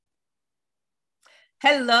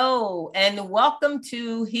Hello, and welcome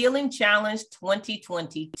to Healing Challenge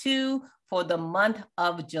 2022 for the month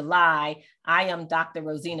of July. I am Dr.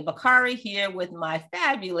 Rosina Bakari here with my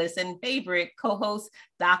fabulous and favorite co-host,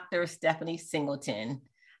 Dr. Stephanie Singleton.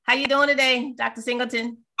 How you doing today, Dr.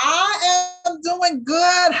 Singleton? I am doing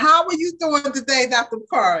good. How are you doing today, Dr.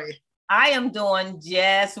 Bakari? I am doing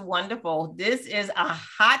just wonderful. This is a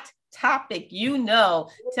hot topic,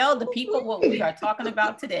 Tell the people what we are talking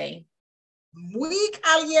about today. Muy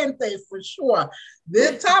caliente for sure.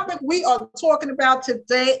 The topic we are talking about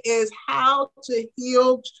today is how to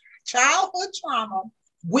heal childhood trauma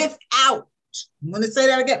without, I'm going to say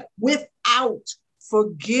that again, without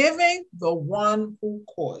forgiving the one who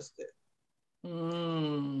caused it.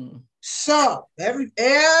 So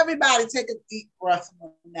everybody take a deep breath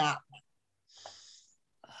on that one.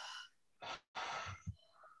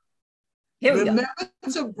 Remember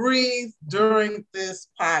to breathe during this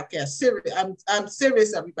podcast. I'm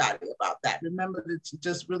serious, everybody, about that. Remember to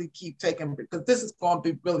just really keep taking, because this is going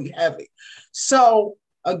to be really heavy. So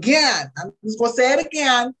again, I'm just going to say it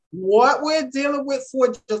again. What we're dealing with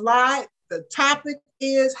for July, the topic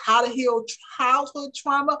is how to heal childhood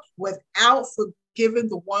trauma without forgiving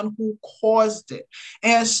the one who caused it.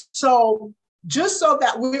 And so just so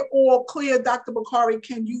that we're all clear, Dr. Bakari,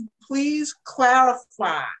 can you please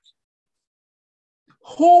clarify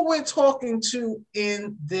who we're talking to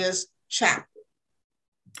in this chapter?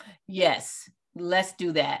 Yes, let's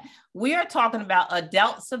do that. We are talking about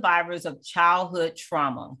adult survivors of childhood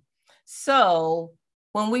trauma. So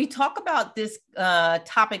when we talk about this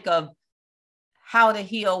topic of how to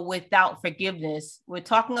heal without forgiveness, we're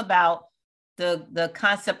talking about the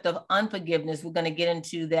concept of unforgiveness. We're going to get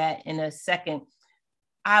into that in a second.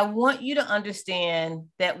 I want you to understand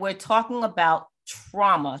that we're talking about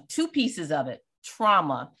trauma, two pieces of it.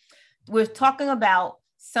 Trauma. We're talking about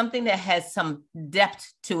something that has some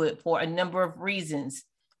depth to it for a number of reasons.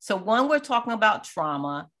 So one, we're talking about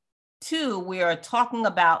trauma. Two, we are talking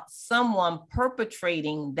about someone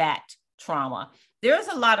perpetrating that trauma. There's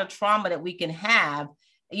a lot of trauma that we can have,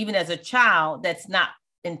 even as a child, that's not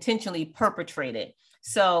intentionally perpetrated.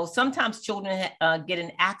 So sometimes children get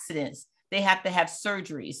in accidents. They have to have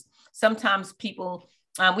surgeries. Sometimes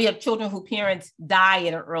we have children whose parents die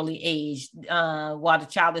at an early age while the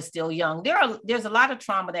child is still young. There's a lot of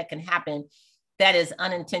trauma that can happen that is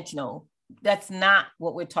unintentional. That's not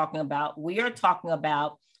what we're talking about. We are talking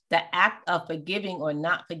about the act of forgiving or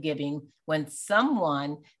not forgiving when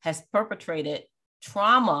someone has perpetrated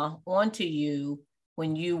trauma onto you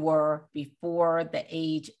when you were before the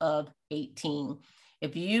age of 18.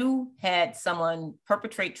 If you had someone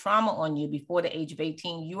perpetrate trauma on you before the age of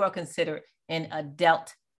 18, you are considered an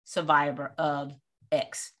adult survivor of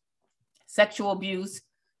X. Sexual abuse,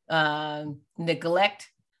 neglect,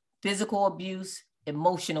 physical abuse,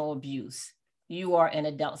 emotional abuse. You are an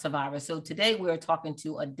adult survivor. So today we're talking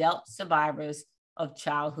to adult survivors of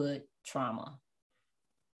childhood trauma.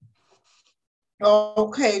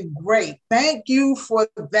 Okay, great. Thank you for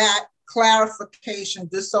that clarification,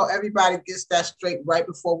 just so everybody gets that straight right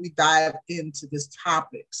before we dive into this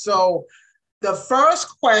topic. So the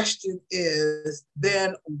first question is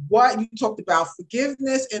then what you talked about,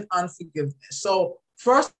 forgiveness and unforgiveness. So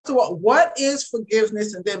first of all, what is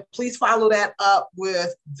forgiveness? And then please follow that up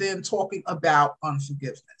with then talking about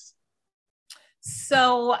unforgiveness.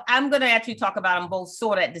 So I'm going to actually talk about them both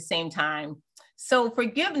sort of at the same time. So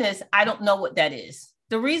forgiveness, I don't know what that is.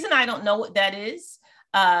 The reason I don't know what that is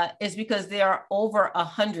because there are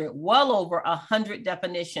well over 100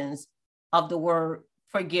 definitions of the word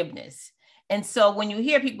forgiveness. And so when you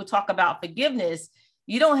hear people talk about forgiveness,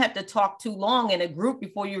 you don't have to talk too long in a group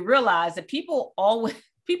before you realize that people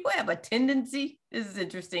have a tendency, this is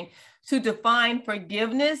interesting, to define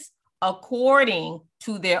forgiveness according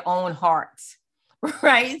to their own hearts,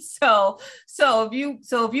 right? So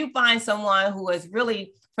if you find someone who has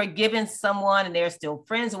really forgiven someone and they're still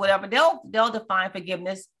friends or whatever, they'll define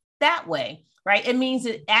forgiveness that way, right? It means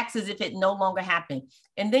it acts as if it no longer happened.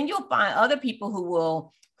 And then you'll find other people who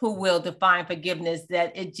will define forgiveness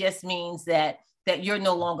that it just means that you're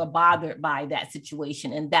no longer bothered by that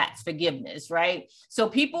situation, and that's forgiveness, right? So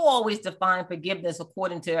people always define forgiveness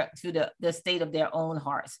according to the state of their own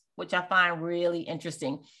hearts, which I find really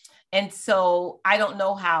interesting. And so I don't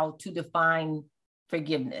know how to define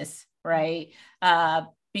forgiveness, right?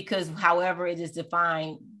 Because however it is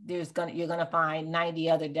defined, you're going to find 90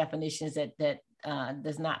 other definitions that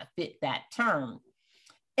does not fit that term.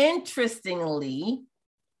 Interestingly,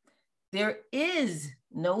 there is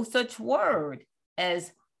no such word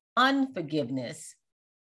as unforgiveness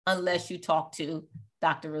unless you talk to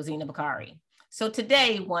Dr. Rosina Bakari. So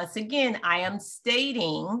today, once again, I am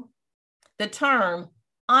stating the term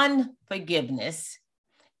unforgiveness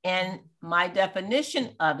and my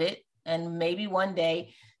definition of it. And maybe one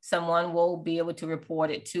day someone will be able to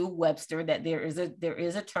report it to Webster that there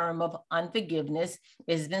is a term of unforgiveness.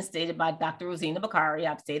 It has been stated by Dr. Rosina Bakari.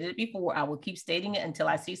 I've stated it before. I will keep stating it until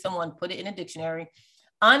I see someone put it in a dictionary.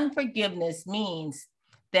 Unforgiveness means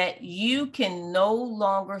that you can no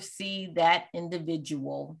longer see that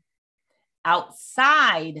individual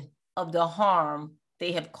outside of the harm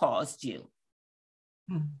they have caused you.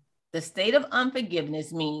 The state of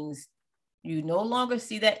unforgiveness means you no longer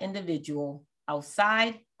see that individual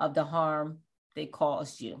outside of the harm they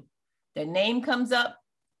caused you. Their name comes up,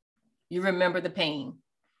 you remember the pain.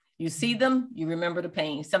 You see them, you remember the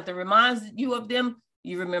pain. Something reminds you of them,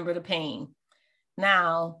 you remember the pain.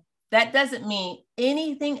 Now, that doesn't mean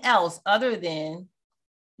anything else other than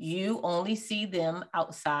you only see them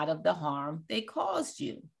outside of the harm they caused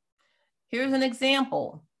you. Here's an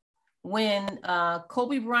example. When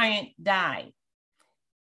Kobe Bryant died,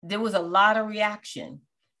 there was a lot of reaction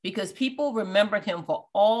because people remembered him for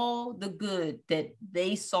all the good that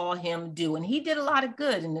they saw him do. And he did a lot of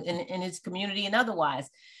good in his community and otherwise.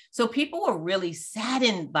 So people were really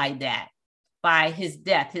saddened by that, by his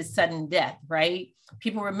death, his sudden death, right?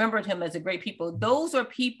 People remembered him as a great people. Those are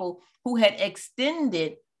people who had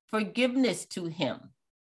extended forgiveness to him,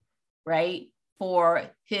 right? For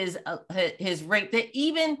his rape, that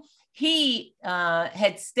even he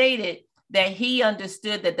had stated that he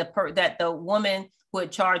understood that that the woman who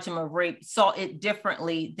had charged him of rape saw it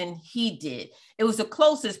differently than he did. It was the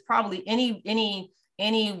closest probably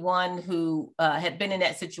anyone who had been in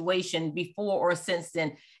that situation before or since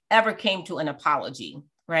then ever came to an apology,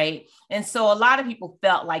 right? And so a lot of people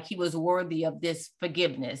felt like he was worthy of this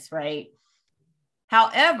forgiveness, right?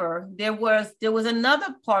 However, there was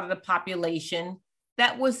another part of the population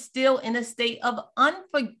that was still in a state of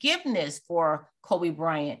unforgiveness for Kobe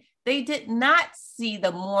Bryant. They did not see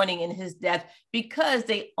the mourning in his death because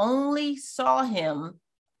they only saw him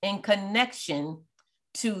in connection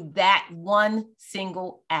to that one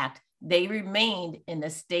single act. They remained in a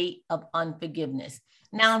state of unforgiveness.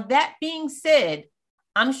 Now, that being said,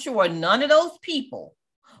 I'm sure none of those people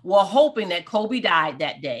were hoping that Kobe died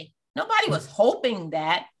that day. Nobody was hoping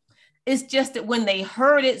that. It's just that when they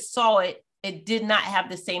heard it, saw it, it did not have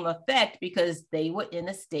the same effect because they were in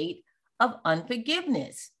a state of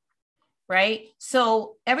unforgiveness, right?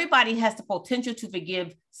 So everybody has the potential to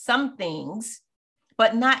forgive some things,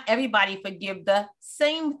 but not everybody forgive the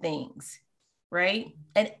same things, right?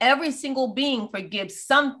 And every single being forgives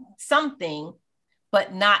something,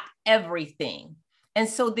 but not everything. And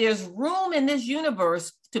so there's room in this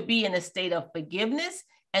universe to be in a state of forgiveness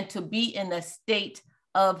and to be in a state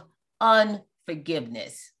of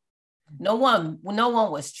unforgiveness. No one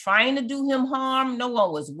was trying to do him harm. No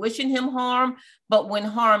one was wishing him harm. But when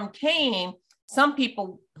harm came, some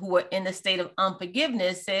people who were in a state of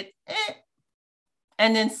unforgiveness said, eh.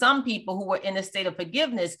 And then some people who were in a state of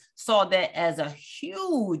forgiveness saw that as a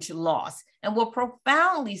huge loss and were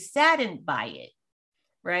profoundly saddened by it,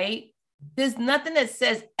 right? There's nothing that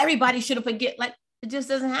says everybody should forget. Like, it just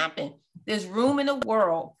doesn't happen. There's room in the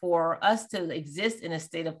world for us to exist in a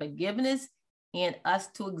state of forgiveness and us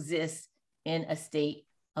to exist in a state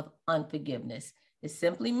of unforgiveness. It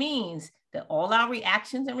simply means that all our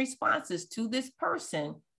reactions and responses to this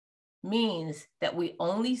person means that we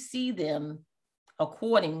only see them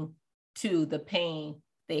according to the pain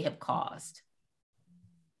they have caused.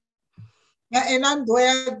 Yeah, and I'm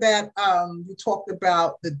glad that you talked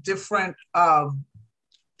about the different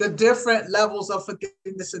levels of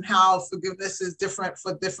forgiveness and how forgiveness is different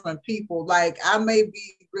for different people. Like, I may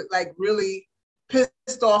be like really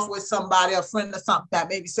pissed off with somebody, a friend or something, that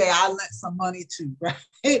maybe say I lent some money to,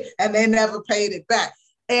 right? And they never paid it back.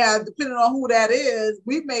 And depending on who that is,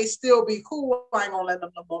 we may still be cool. I ain't gonna lend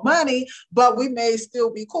them no more money, but we may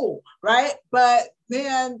still be cool, right? But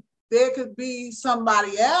then there could be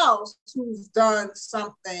somebody else who's done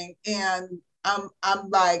something, and I'm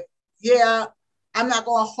like, yeah, I'm not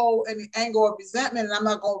going to hold any anger or resentment, and I'm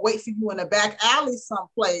not going to wait for you in the back alley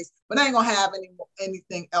someplace, but I ain't going to have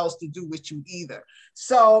anything else to do with you either.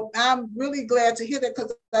 So I'm really glad to hear that,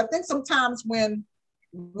 because I think sometimes when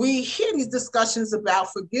we hear these discussions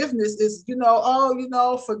about forgiveness is,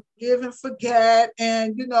 forgive and forget,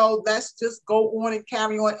 and, let's just go on and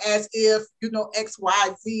carry on as if, X,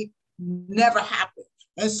 Y, Z never happened.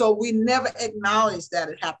 And so we never acknowledge that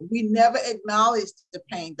it happened. We never acknowledge the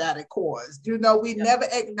pain that it caused. We never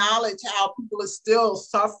acknowledge how people are still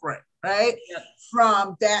suffering, right?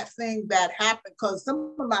 From that thing that happened. Because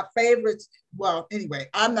some of my favorites, well, anyway,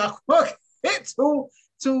 I'm not get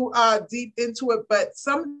too deep into it, but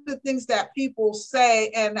some of the things that people say,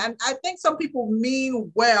 and I think some people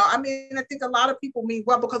mean well. I mean, I think a lot of people mean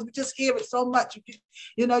well because we just hear it so much.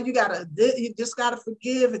 You just gotta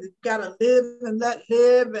forgive, and you gotta live and let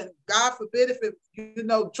live, and God forbid if it,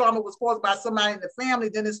 trauma was caused by somebody in the family,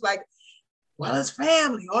 then it's like, well, it's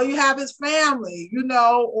family. All you have is family,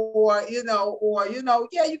 yeah, you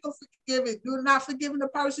can forgive it. You're not forgiving the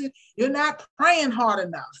person. You're not praying hard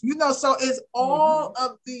enough, so it's all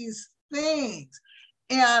of these things.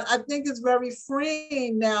 And I think it's very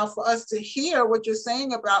freeing now for us to hear what you're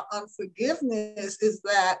saying about unforgiveness is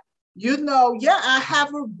that, I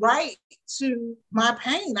have a right to my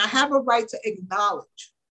pain. I have a right to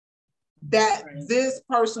acknowledge that this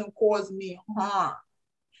person caused me harm.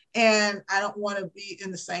 And I don't want to be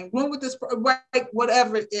in the same room with this, right,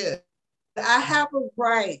 whatever it is. I have a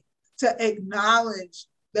right to acknowledge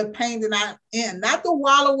the pain that I'm in, not to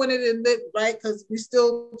wallow in it and live, right? Because we're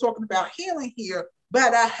still talking about healing here,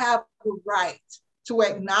 but I have the right to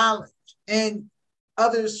acknowledge, and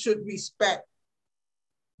others should respect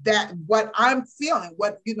that what I'm feeling,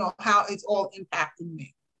 how it's all impacting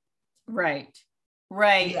me. Right.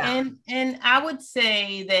 Yeah. And I would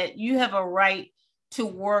say that you have a right to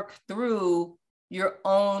work through your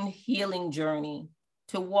own healing journey,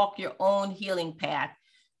 to walk your own healing path.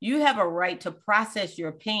 You have a right to process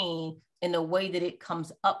your pain in a way that it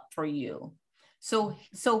comes up for you. So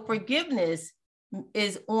forgiveness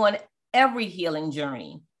is on every healing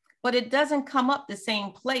journey, but it doesn't come up the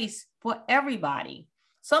same place for everybody.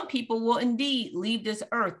 Some people will indeed leave this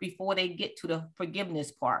earth before they get to the forgiveness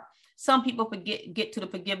part. Some people get to the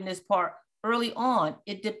forgiveness part early on.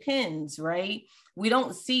 It depends, right? We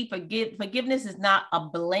don't see forgiveness is not a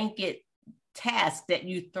blanket task that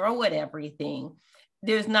you throw at everything.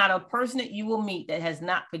 There's not a person that you will meet that has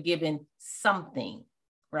not forgiven something,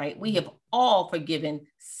 right? We have all forgiven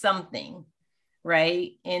something,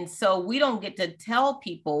 right? And so we don't get to tell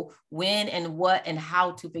people when and what and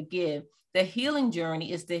how to forgive. The healing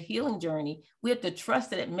journey is the healing journey. We have to trust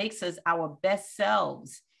that it makes us our best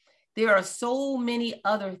selves. There are so many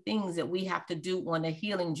other things that we have to do on the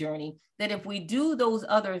healing journey that if we do those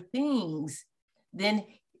other things, then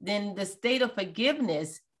the state of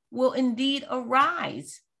forgiveness will indeed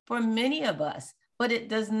arise for many of us, but it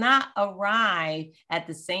does not arrive at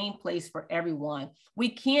the same place for everyone. We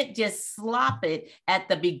can't just slop it at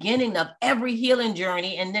the beginning of every healing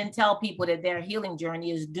journey and then tell people that their healing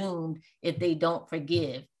journey is doomed if they don't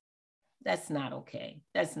forgive. That's not okay.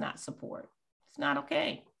 That's not support. It's not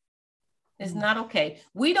okay. It's not okay.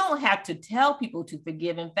 We don't have to tell people to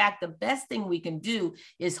forgive. In fact, the best thing we can do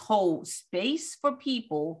is hold space for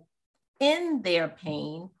people in their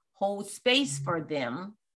pain, hold space for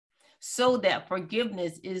them so that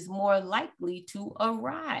forgiveness is more likely to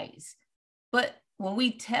arise. But when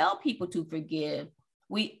we tell people to forgive,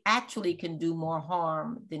 we actually can do more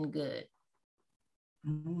harm than good.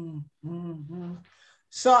 Mm-hmm.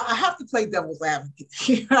 So I have to play devil's advocate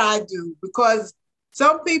here. I do, because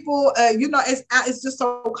some people, it's just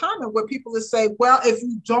so common where people will say, well, if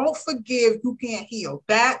you don't forgive, you can't heal.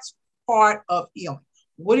 That's part of healing.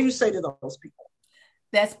 What do you say to those people?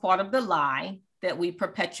 That's part of the lie that we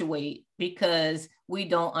perpetuate because we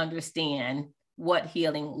don't understand what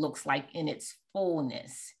healing looks like in its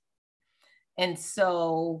fullness. And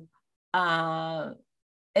so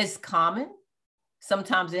it's common.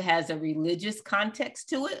 Sometimes it has a religious context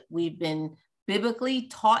to it. We've been biblically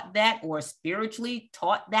taught that or spiritually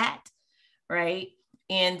taught that, right?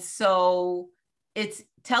 And so it's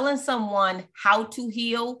telling someone how to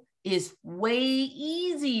heal is way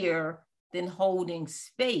easier than holding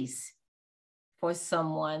space for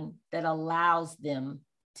someone that allows them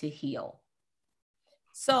to heal.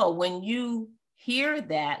 So when you hear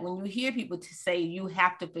that, when you hear people to say you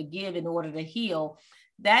have to forgive in order to heal,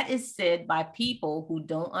 that is said by people who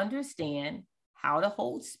don't understand how to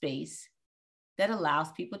hold space that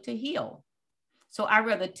allows people to heal. So I'd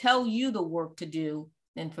rather tell you the work to do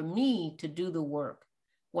than for me to do the work.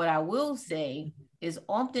 What I will say is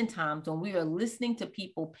oftentimes when we are listening to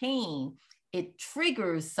people pain, it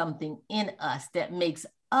triggers something in us that makes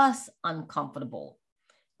us uncomfortable.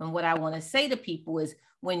 And what I want to say to people is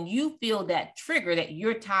when you feel that trigger that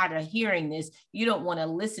you're tired of hearing this, you don't want to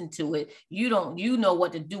listen to it, you know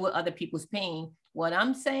what to do with other people's pain. What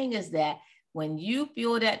I'm saying is that when you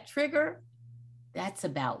feel that trigger, that's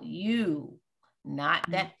about you,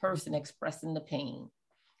 not that person expressing the pain.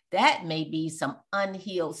 That may be some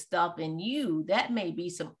unhealed stuff in you. That may be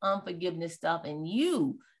some unforgiveness stuff in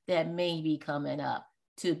you that may be coming up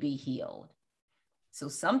to be healed. So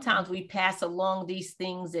sometimes we pass along these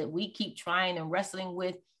things that we keep trying and wrestling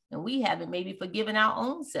with and we haven't maybe forgiven our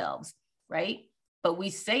own selves, right? But we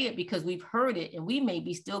say it because we've heard it and we may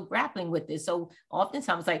be still grappling with it. So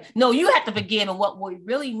oftentimes like, no, you have to forgive. And what we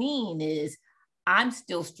really mean is I'm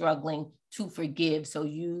still struggling to forgive. So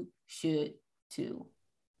you should too.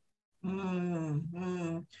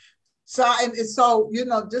 Mm-hmm. So,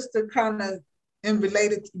 just to kind of, and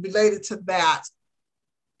related to that,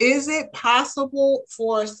 is it possible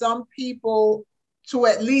for some people to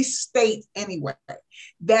at least state anyway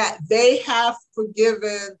that they have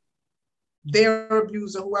forgiven their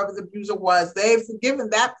abuser, whoever the abuser was, they've forgiven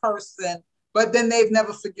that person, but then they've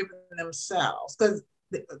never forgiven themselves? Because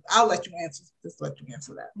I'll let you answer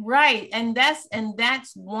that. Right. And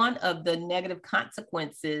that's one of the negative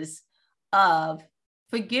consequences of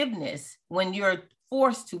forgiveness. When you're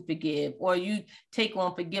forced to forgive, or you take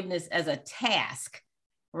on forgiveness as a task,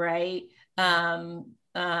 right?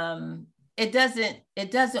 It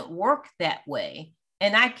doesn't work that way.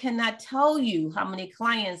 And I cannot tell you how many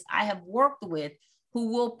clients I have worked with who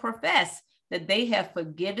will profess that they have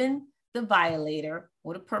forgiven the violator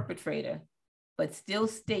or the perpetrator, but still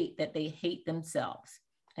state that they hate themselves.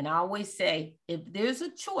 And I always say, if there's a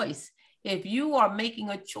choice, if you are making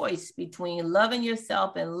a choice between loving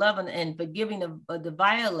yourself and loving and forgiving the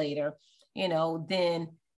violator, then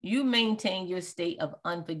you maintain your state of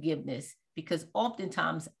unforgiveness, because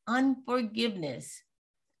oftentimes unforgiveness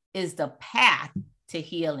is the path to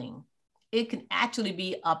healing. It can actually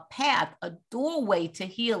be a path, a doorway to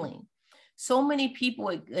healing. So many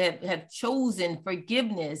people have chosen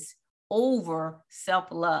forgiveness over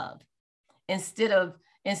self-love. Instead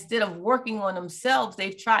of working on themselves,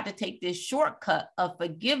 they've tried to take this shortcut of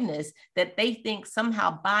forgiveness that they think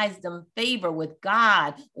somehow buys them favor with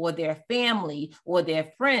God or their family or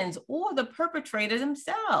their friends or the perpetrator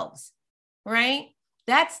themselves, right?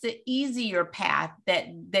 That's the easier path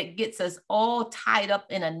that gets us all tied up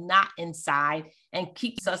in a knot inside and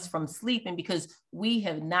keeps us from sleeping, because we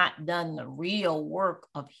have not done the real work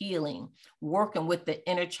of healing, working with the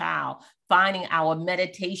inner child, finding our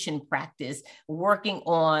meditation practice, working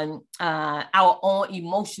on our own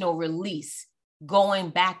emotional release, going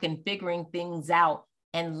back and figuring things out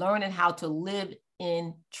and learning how to live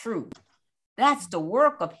in truth. That's the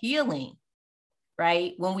work of healing,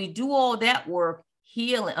 right? When we do all that work,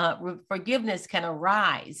 healing, forgiveness can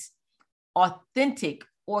arise. Authentic,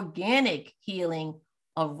 organic healing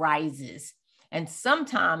arises. And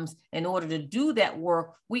sometimes in order to do that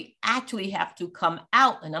work, we actually have to come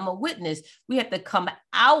out, and I'm a witness, we have to come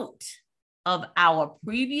out of our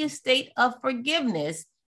previous state of forgiveness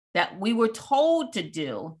that we were told to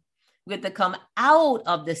do. We have to come out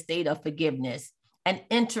of the state of forgiveness and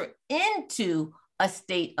enter into a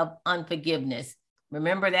state of unforgiveness.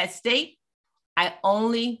 Remember that state? I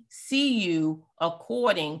only see you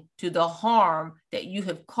according to the harm that you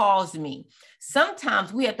have caused me.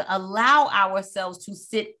 Sometimes we have to allow ourselves to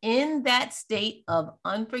sit in that state of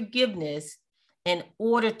unforgiveness in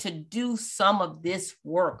order to do some of this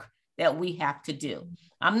work that we have to do.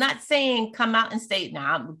 I'm not saying come out and say,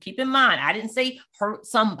 now keep in mind, I didn't say hurt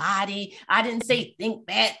somebody. I didn't say think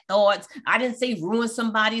bad thoughts. I didn't say ruin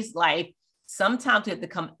somebody's life. Sometimes we have to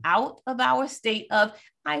come out of our state of,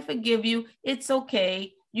 I forgive you, it's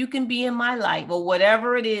okay, you can be in my life, or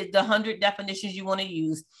whatever it is, the 100 definitions you want to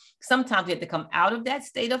use. Sometimes we have to come out of that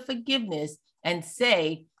state of forgiveness and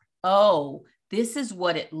say, oh, this is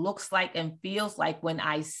what it looks like and feels like when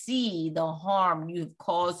I see the harm you've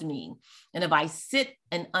caused me. And if I sit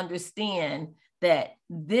and understand that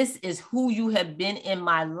this is who you have been in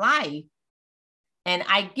my life, and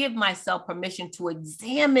I give myself permission to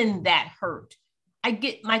examine that hurt. I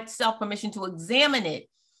get myself permission to examine it.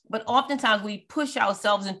 But oftentimes we push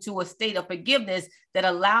ourselves into a state of forgiveness that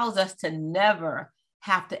allows us to never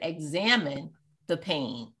have to examine the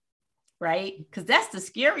pain, right? Because that's the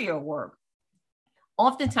scarier work.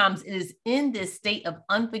 Oftentimes it is in this state of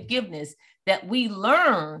unforgiveness that we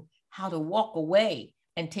learn how to walk away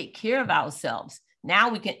and take care of ourselves. Now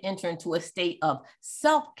we can enter into a state of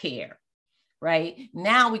self-care. Right?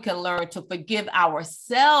 Now we can learn to forgive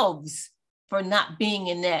ourselves for not being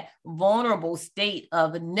in that vulnerable state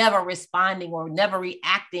of never responding or never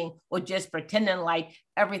reacting or just pretending like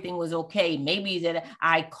everything was okay. Maybe that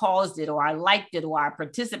I caused it, or I liked it, or I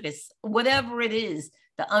participated, whatever it is,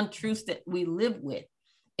 the untruths that we live with.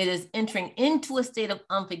 It is entering into a state of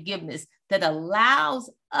unforgiveness that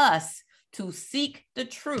allows us to seek the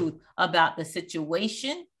truth about the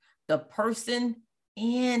situation, the person,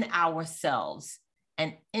 in ourselves,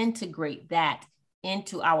 and integrate that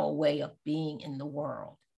into our way of being in the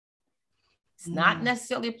world. It's not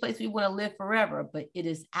necessarily a place we want to live forever, but it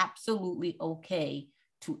is absolutely okay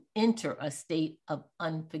to enter a state of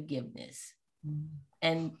unforgiveness.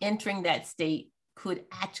 And entering that state could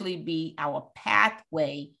actually be our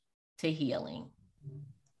pathway to healing.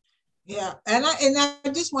 Yeah, and I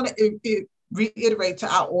just want to reiterate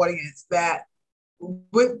to our audience that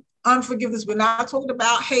with unforgiveness, we're not talking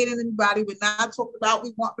about hating anybody. We're not talking about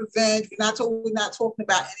we want revenge. We're not talking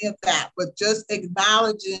about any of that, but just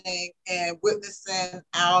acknowledging and witnessing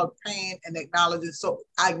our pain and acknowledging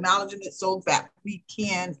it so that we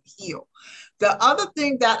can heal. The other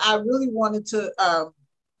thing that I really wanted to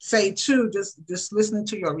say too, just listening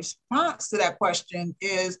to your response to that question,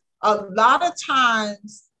 is a lot of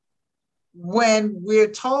times when we're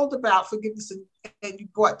told about forgiveness, and you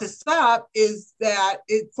brought this up, is that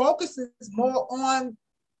it focuses more on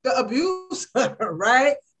the abuser,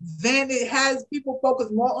 right? Then it has people focus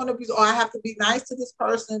more on abuse. Oh, I have to be nice to this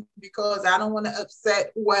person because I don't want to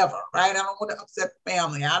upset whoever, right? I don't want to upset the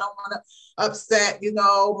family. I don't want to upset,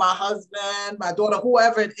 my husband, my daughter,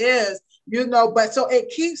 whoever it is, but so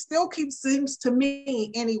it still keeps, seems to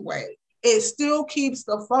me anyway, it still keeps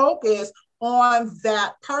the focus on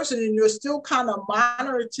that person, and you're still kind of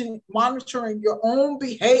monitoring your own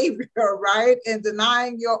behavior, right? And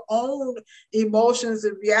denying your own emotions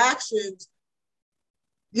and reactions,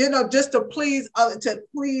 just to please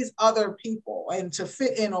other people and to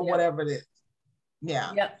fit in or whatever it is.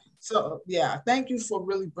 Yeah. Yep. So yeah, thank you for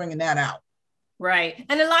really bringing that out. Right.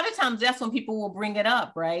 And a lot of times that's when people will bring it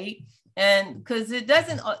up, right? And because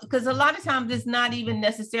a lot of times it's not even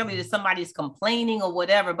necessarily that somebody's complaining or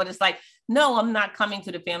whatever, but it's like, no, I'm not coming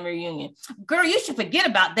to the family reunion. Girl, you should forget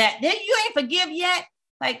about that. You ain't forgive yet.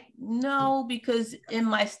 Like, no, because in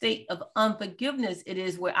my state of unforgiveness, it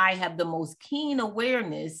is where I have the most keen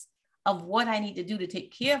awareness of what I need to do to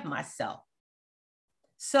take care of myself.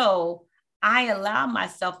 So I allow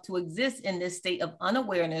myself to exist in this state of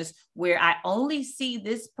unawareness where I only see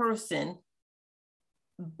this person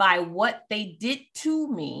by what they did to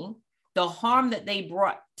me, the harm that they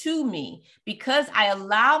brought to me. Because I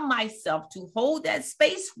allow myself to hold that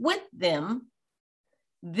space with them,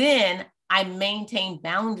 then I maintain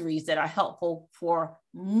boundaries that are helpful for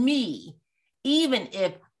me, even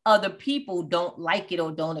if other people don't like it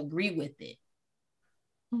or don't agree with it.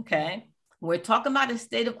 Okay. We're talking about a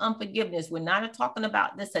state of unforgiveness. We're not talking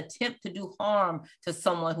about this attempt to do harm to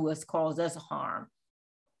someone who has caused us harm.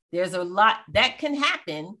 There's a lot that can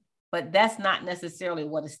happen, but that's not necessarily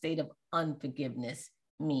what a state of unforgiveness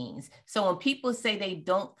means. So when people say they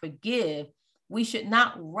don't forgive, we should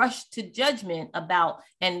not rush to judgment about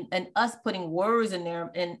and us putting words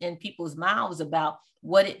in people's mouths about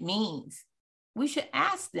what it means. We should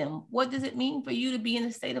ask them, what does it mean for you to be in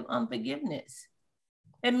a state of unforgiveness?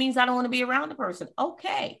 It means I don't want to be around the person.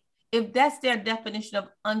 Okay. If that's their definition of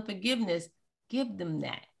unforgiveness, give them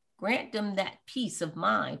that. Grant them that peace of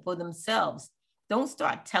mind for themselves. Don't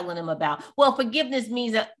start telling them about, well, forgiveness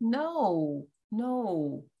means that. No.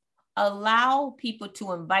 Allow people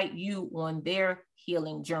to invite you on their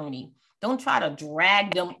healing journey. Don't try to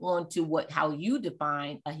drag them onto how you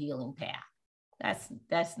define a healing path.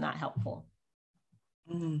 That's not helpful.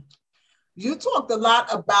 Mm-hmm. You talked a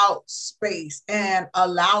lot about space and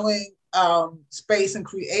allowing space and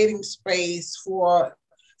creating space for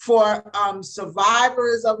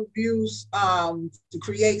survivors of abuse to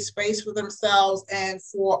create space for themselves and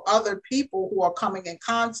for other people who are coming in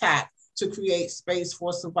contact to create space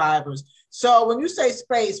for survivors. So when you say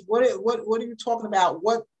space, what are you talking about?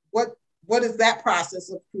 What is that process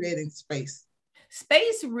of creating space?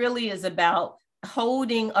 Space really is about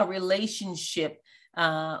holding a relationship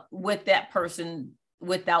with that person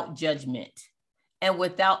without judgment and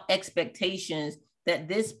without expectations that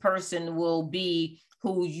this person will be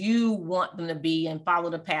who you want them to be and follow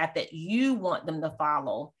the path that you want them to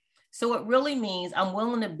follow. So it really means I'm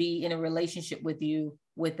willing to be in a relationship with you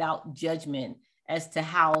without judgment as to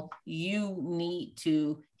how you need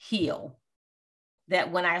to heal.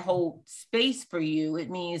 That when I hold space for you, it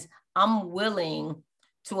means I'm willing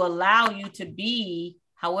to allow you to be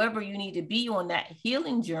however you need to be on that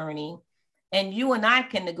healing journey. And you and I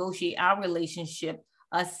can negotiate our relationship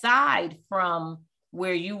aside from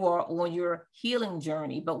where you are on your healing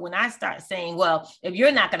journey. But when I start saying, well, if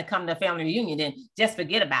you're not going to come to a family reunion, then just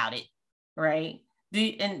forget about it, right?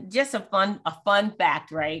 And just a fun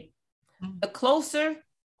fact, right? The closer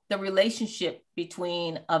the relationship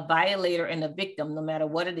between a violator and a victim, no matter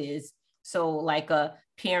what it is. So like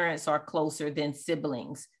parents are closer than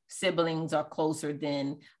siblings. Siblings are closer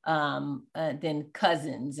than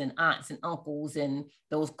cousins and aunts and uncles and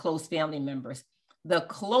those close family members. The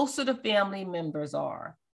closer the family members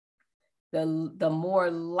are, the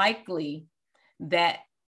more likely that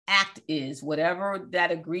act is, whatever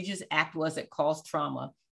that egregious act was that caused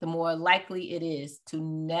trauma, the more likely it is to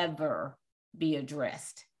never be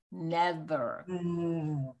addressed. Never,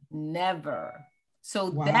 never. So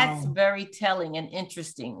Wow. that's very telling and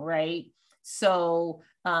interesting, right? So,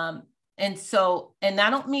 and I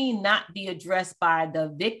don't mean not be addressed by the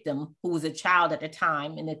victim who was a child at the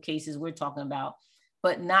time in the cases we're talking about,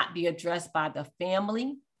 but not be addressed by the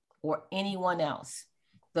family or anyone else.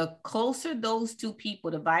 The closer those two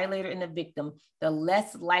people, the violator and the victim, the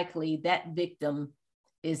less likely that victim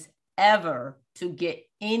is ever to get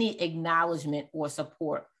any acknowledgement or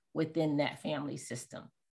support within that family system.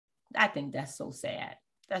 I think that's so sad.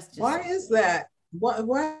 That's just why is that?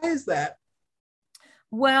 Why is that?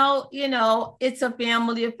 Well, it's a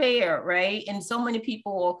family affair, right? And so many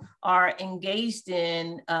people are engaged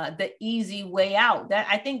in the easy way out. That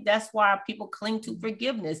I think that's why people cling to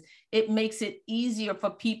forgiveness. It makes it easier for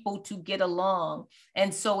people to get along,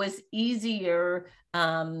 and so it's easier.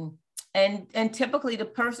 And typically,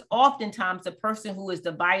 oftentimes, the person who is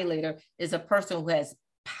the violator is a person who has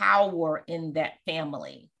power in that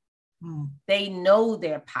family. They know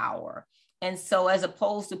their power. And so as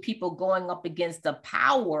opposed to people going up against the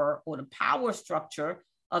power or the power structure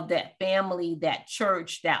of that family, that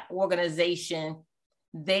church, that organization,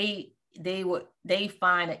 they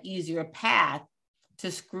find an easier path to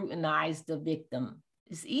scrutinize the victim.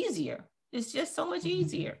 It's easier. It's just so much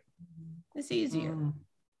easier. It's easier.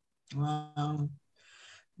 Wow.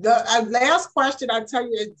 The last question I tell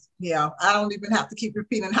you, I don't even have to keep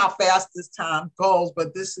repeating how fast this time goes,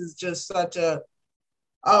 but this is just such a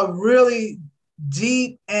really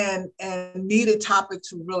deep and needed topic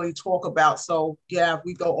to really talk about. So yeah, if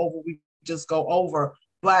we go over, we just go over.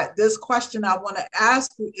 But this question I want to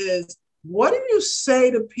ask you is, what do you say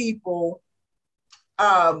to people?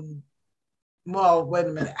 Well, wait a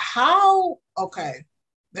minute. Okay,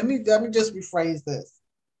 let me just rephrase this.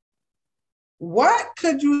 What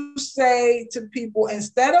could you say to people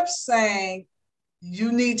instead of saying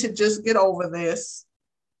you need to just get over this?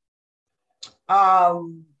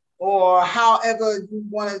 Or however you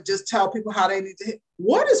want to just tell people how they need to hit.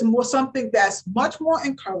 What is something that's much more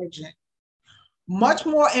encouraging, much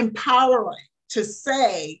more empowering to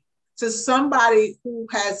say to somebody who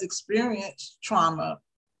has experienced trauma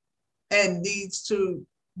and needs to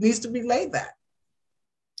be laid back?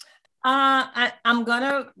 I'm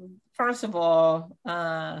gonna first of all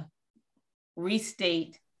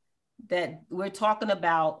restate that we're talking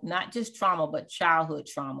about not just trauma, but childhood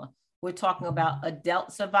trauma. We're talking about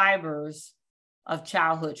adult survivors of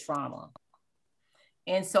childhood trauma.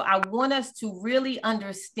 And so I want us to really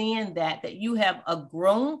understand that you have a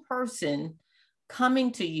grown person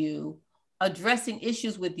coming to you, addressing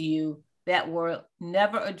issues with you that were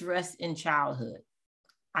never addressed in childhood.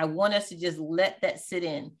 I want us to just let that sit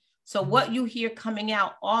in. So what you hear coming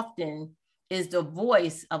out often is the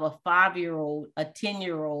voice of a 5-year-old, a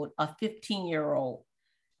 10-year-old, a 15-year-old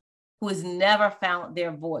who has never found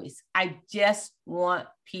their voice. I just want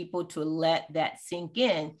people to let that sink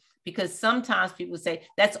in, because sometimes people say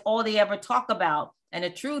that's all they ever talk about. And the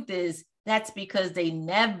truth is that's because they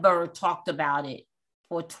never talked about it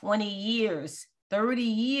for 20 years, 30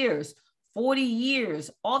 years, 40 years.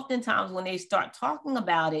 Oftentimes when they start talking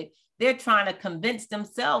about it, they're trying to convince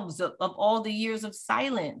themselves of all the years of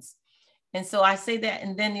silence. And so I say that.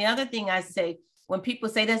 And then the other thing I say, when people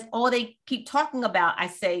say that's all they keep talking about, I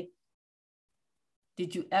say,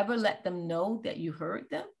 did you ever let them know that you heard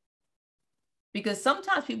them? Because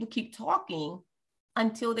sometimes people keep talking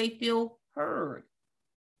until they feel heard.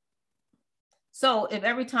 So if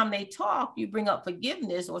every time they talk, you bring up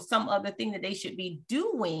forgiveness or some other thing that they should be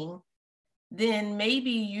doing, then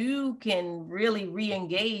maybe you can really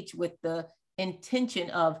re-engage with the intention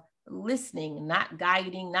of listening, not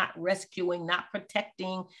guiding, not rescuing, not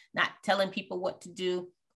protecting, not telling people what to do,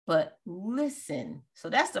 but listen. So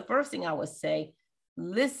that's the first thing I would say.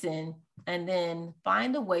 Listen, and then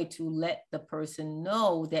find a way to let the person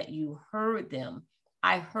know that you heard them.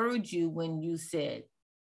 I heard you when you said,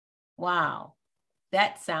 wow,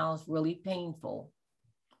 that sounds really painful.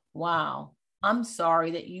 Wow, I'm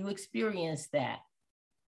sorry that you experienced that.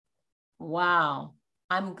 Wow,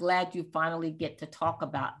 I'm glad you finally get to talk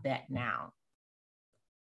about that now.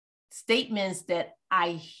 Statements that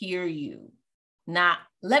I hear you. Not,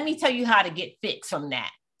 let me tell you how to get fixed from that.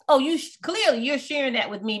 Oh, clearly you're sharing that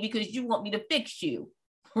with me because you want me to fix you,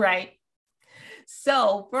 right?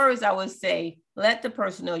 So first I would say, let the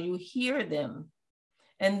person know you hear them.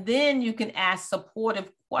 And then you can ask supportive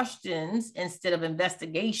questions instead of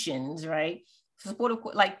investigations, right? Supportive,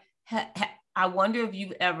 like, I wonder if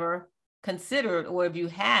you've ever considered, or if you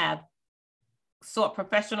have, sought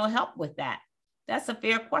professional help with that? That's a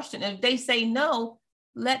fair question. If they say no,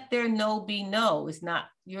 let their no be no. It's not,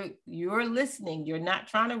 you're listening. You're not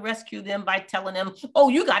trying to rescue them by telling them, oh,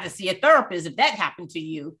 you got to see a therapist if that happened to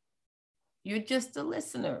you. You're just a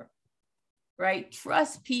listener, right?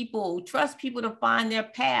 Trust people to find their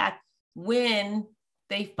path when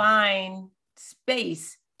they find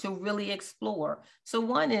space to really explore. So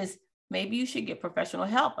one is, maybe you should get professional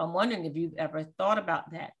help. I'm wondering if you've ever thought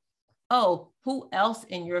about that. Oh, who else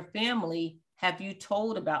in your family have you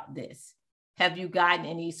told about this? Have you gotten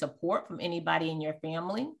any support from anybody in your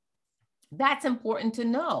family? That's important to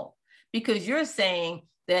know, because you're saying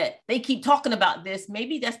that they keep talking about this.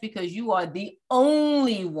 Maybe that's because you are the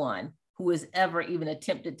only one who has ever even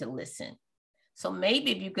attempted to listen. So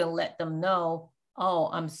maybe if you can let them know, oh,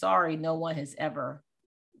 I'm sorry, no one has ever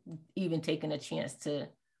even taken a chance to,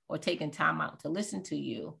 or taken time out to listen to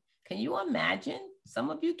you. Can you imagine?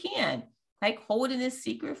 Some of you can, like, holding this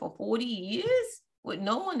secret for 40 years with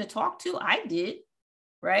no one to talk to. I did,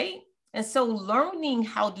 right? And so learning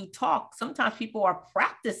how to talk, sometimes people are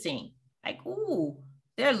practicing, like, ooh,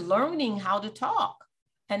 they're learning how to talk,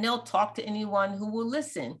 and they'll talk to anyone who will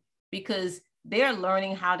listen, because they're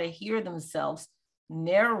learning how to hear themselves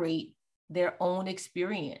narrate their own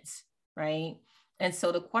experience, right? And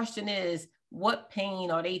so the question is, what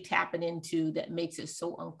pain are they tapping into that makes it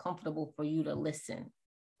so uncomfortable for you to listen?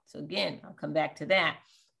 So again, I'll come back to that,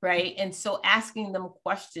 right? And so asking them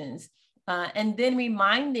questions, and then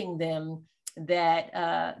reminding them that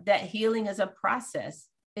that healing is a process.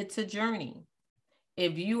 It's a journey.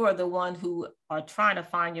 If you are the one who are trying to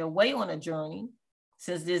find your way on a journey,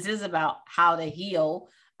 since this is about how to heal,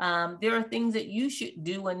 there are things that you should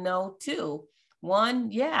do and know too.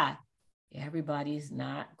 One, yeah, everybody's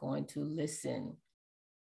not going to listen.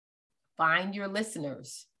 Find your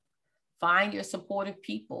listeners. Find your supportive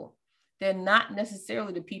people. They're not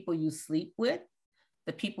necessarily the people you sleep with,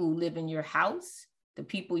 the people who live in your house, the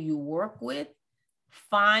people you work with.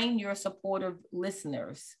 Find your supportive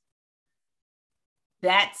listeners.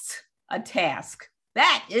 That's a task.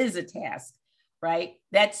 That is a task, right?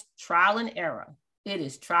 That's trial and error. It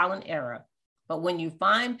is trial and error. But when you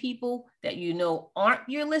find people that you know aren't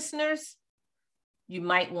your listeners, you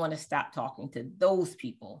might want to stop talking to those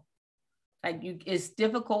people. Like, it's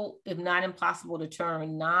difficult, if not impossible, to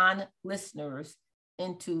turn non-listeners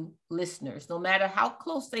into listeners, no matter how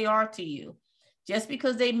close they are to you. Just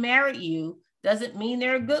because they married you doesn't mean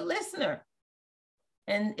they're a good listener.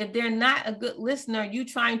 And if they're not a good listener, you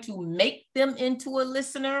trying to make them into a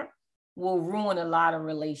listener will ruin a lot of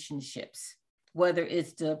relationships, whether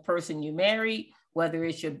it's the person you married, whether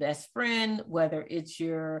it's your best friend, whether it's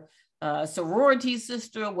your sorority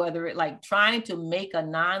sister, whether it, like, trying to make a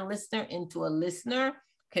non-listener into a listener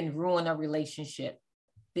can ruin a relationship.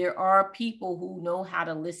 There are people who know how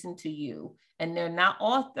to listen to you, and they're not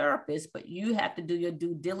all therapists, but you have to do your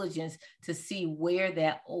due diligence to see where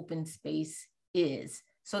that open space is,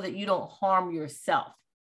 so that you don't harm yourself,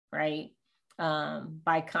 right?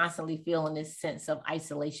 By constantly feeling this sense of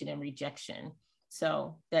isolation and rejection.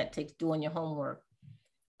 So that takes doing your homework.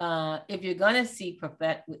 If you're going to seek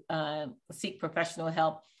professional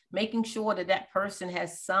help, making sure that that person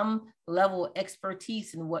has some level of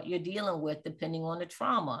expertise in what you're dealing with, depending on the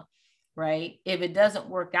trauma, right? If it doesn't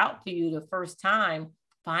work out for you the first time,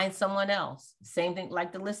 find someone else. Same thing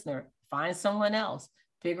like the listener, find someone else.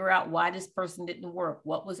 Figure out why this person didn't work,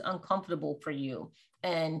 what was uncomfortable for you,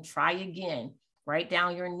 and try again. Write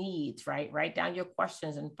down your needs, right? Write down your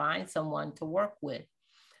questions and find someone to work with.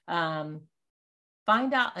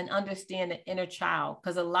 Find out and understand the inner child,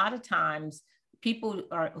 because a lot of times people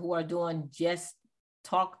who are doing just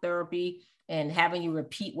talk therapy and having you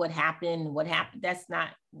repeat what happened, that's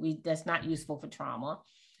not useful for trauma,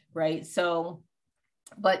 right? So,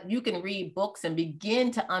 but you can read books and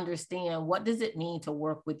begin to understand, what does it mean to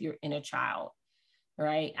work with your inner child,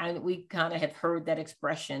 right? And we kind of have heard that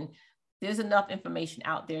expression. There's enough information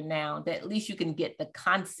out there now that at least you can get the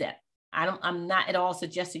concept. I'm not at all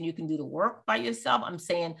suggesting you can do the work by yourself. I'm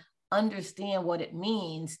saying understand what it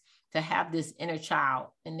means to have this inner child.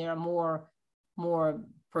 And there are more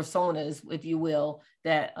personas, if you will,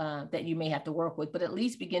 that you may have to work with, but at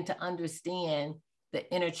least begin to understand the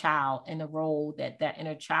inner child and the role that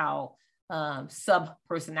inner child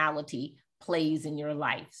sub-personality plays in your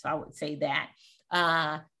life. So I would say that.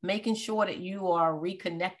 Making sure that you are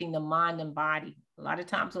reconnecting the mind and body. A lot of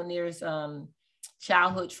times when there's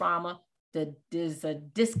childhood trauma, there's a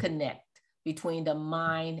disconnect between the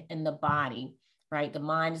mind and the body, right? The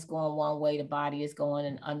mind is going one way, the body is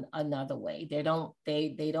going another way. They don't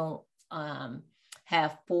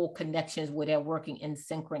have full connections where they're working in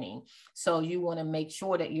synchrony. So you want to make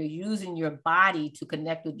sure that you're using your body to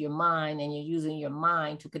connect with your mind, and you're using your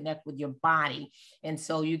mind to connect with your body. And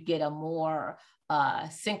so you get a more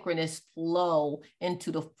synchronous flow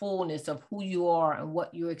into the fullness of who you are and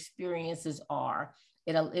what your experiences are.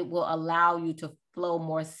 It will allow you to flow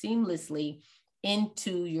more seamlessly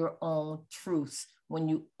into your own truths when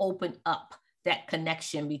you open up that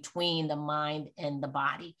connection between the mind and the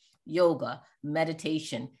body. Yoga,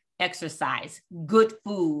 meditation, exercise, good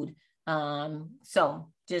food.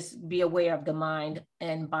 So just be aware of the mind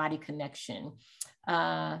and body connection.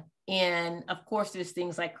 And of course, there's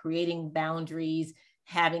things like creating boundaries,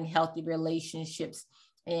 having healthy relationships.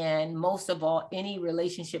 And most of all, any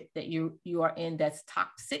relationship that you are in that's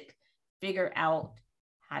toxic, figure out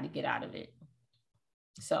how to get out of it.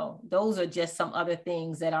 So those are just some other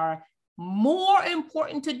things that are more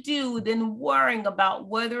important to do than worrying about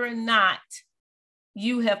whether or not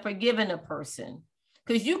you have forgiven a person.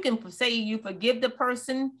 Because you can say you forgive the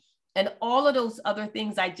person, and all of those other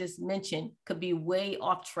things I just mentioned could be way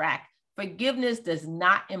off track. Forgiveness does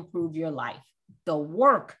not improve your life. The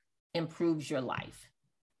work improves your life.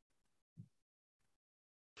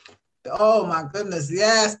 Oh my goodness.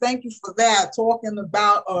 Yes. Thank you for that. Talking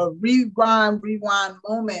about a rewind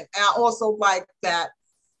moment. I also like that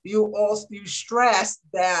you stress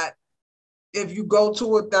that if you go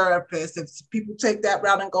to a therapist, if people take that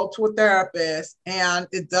route and go to a therapist and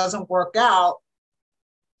it doesn't work out,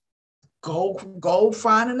 go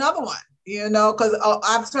find another one. Because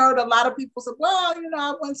I've heard a lot of people say, well,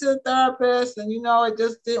 I went to a therapist and, it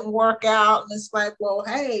just didn't work out. And it's like, well,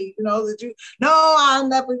 hey, did you? No, I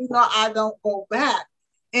never, I don't go back.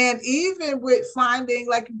 And even with finding,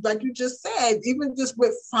 like you just said, even just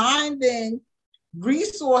with finding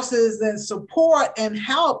resources and support and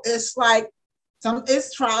help, it's like, some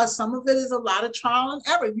it's trial, some of it is a lot of trial and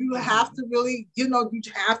error. You have to really, you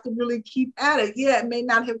have to really keep at it. Yeah, it may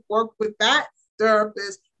not have worked with that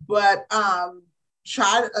therapist, but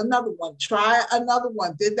try another one.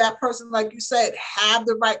 Did that person, like you said, have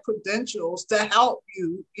the right credentials to help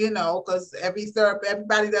you, because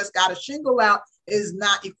everybody that's got a shingle out is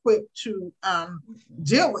not equipped to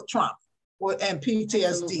deal with trauma and PTSD.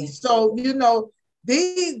 Absolutely. So,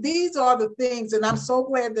 these are the things, and I'm so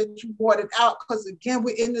glad that you brought it out, because again,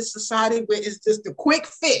 we're in this society where it's just a quick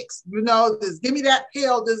fix, just give me that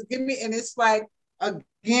pill, just give me, and it's like,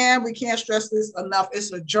 again, we can't stress this enough.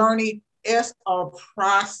 It's a journey. It's a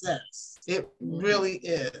process. It really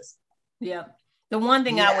is. Yeah. The one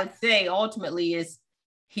thing I would say ultimately is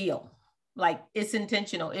heal. Like, it's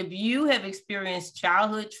intentional. If you have experienced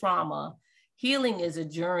childhood trauma, healing is a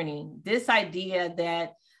journey. This idea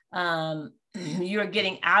that you're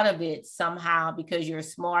getting out of it somehow because you're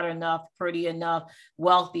smart enough, pretty enough,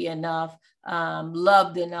 wealthy enough,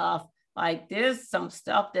 loved enough, like there's some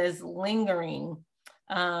stuff that's lingering.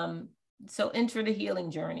 So enter the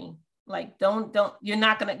healing journey. Like, you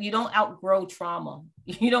don't outgrow trauma.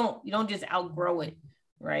 You don't just outgrow it,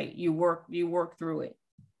 right? You work through it.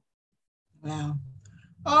 Wow.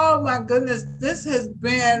 Oh my goodness. This has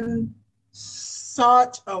been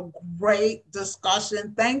such a great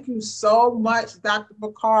discussion. Thank you so much, Dr.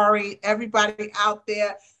 Bakari. Everybody out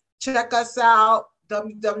there, check us out,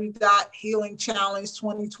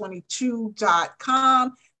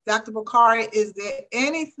 www.healingchallenge2022.com. Dr. Bakari, is there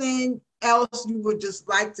anything else you would just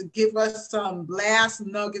like to give us some last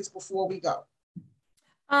nuggets before we go?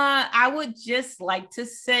 I would just like to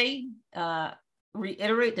say,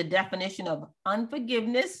 reiterate the definition of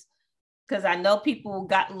unforgiveness, because I know people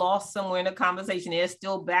got lost somewhere in the conversation. They're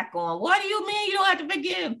still back on, what do you mean you don't have to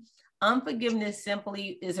forgive? Unforgiveness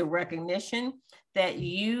simply is a recognition that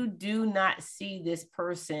you do not see this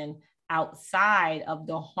person outside of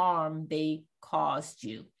the harm they caused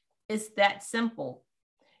you. It's that simple.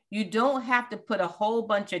 You don't have to put a whole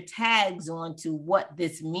bunch of tags onto what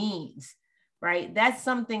this means, right? That's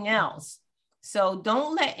something else. So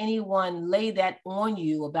don't let anyone lay that on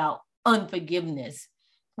you about unforgiveness,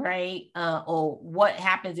 right? Or what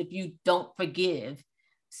happens if you don't forgive.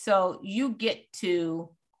 So you get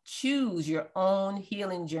to choose your own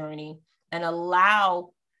healing journey and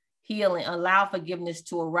allow forgiveness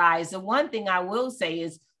to arise. The one thing I will say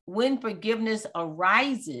is, when forgiveness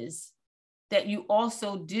arises, that you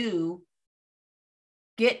also do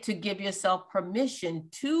get to give yourself permission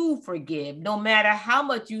to forgive, no matter how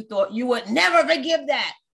much you thought you would never forgive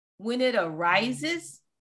that. When it arises,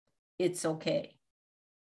 it's okay.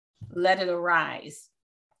 Let it arise.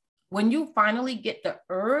 When you finally get the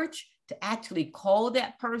urge to actually call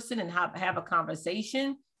that person and have a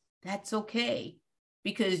conversation, that's okay.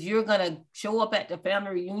 because you're going to show up at the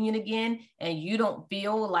family reunion again and you don't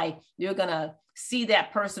feel like you're going to see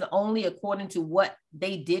that person only according to what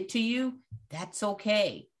they did to you, that's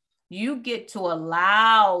okay. You get to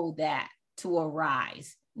allow that to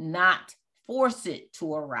arise, not force it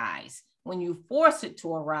to arise. When you force it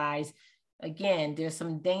to arise, again, there's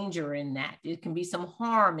some danger in that. There can be some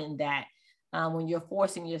harm in that when you're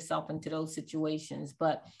forcing yourself into those situations.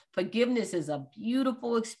 But forgiveness is a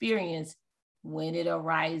beautiful experience when it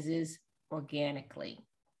arises organically.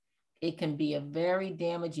 It can be a very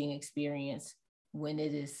damaging experience when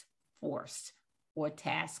it is forced or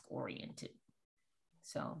task-oriented.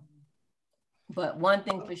 So, but one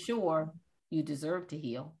thing for sure, you deserve to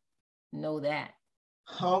heal. Know that.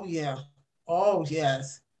 Oh, yeah. Oh,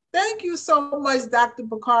 yes. Thank you so much, Dr.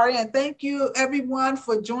 Bakari, and thank you everyone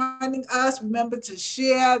for joining us. Remember to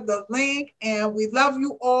share the link, and we love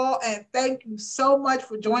you all, and thank you so much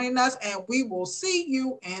for joining us, and we will see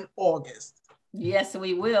you in August. Yes,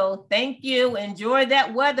 we will. Thank you. Enjoy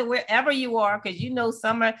that weather wherever you are, because you know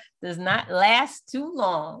summer does not last too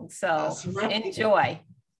long. So right. Enjoy.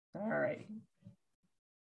 All right.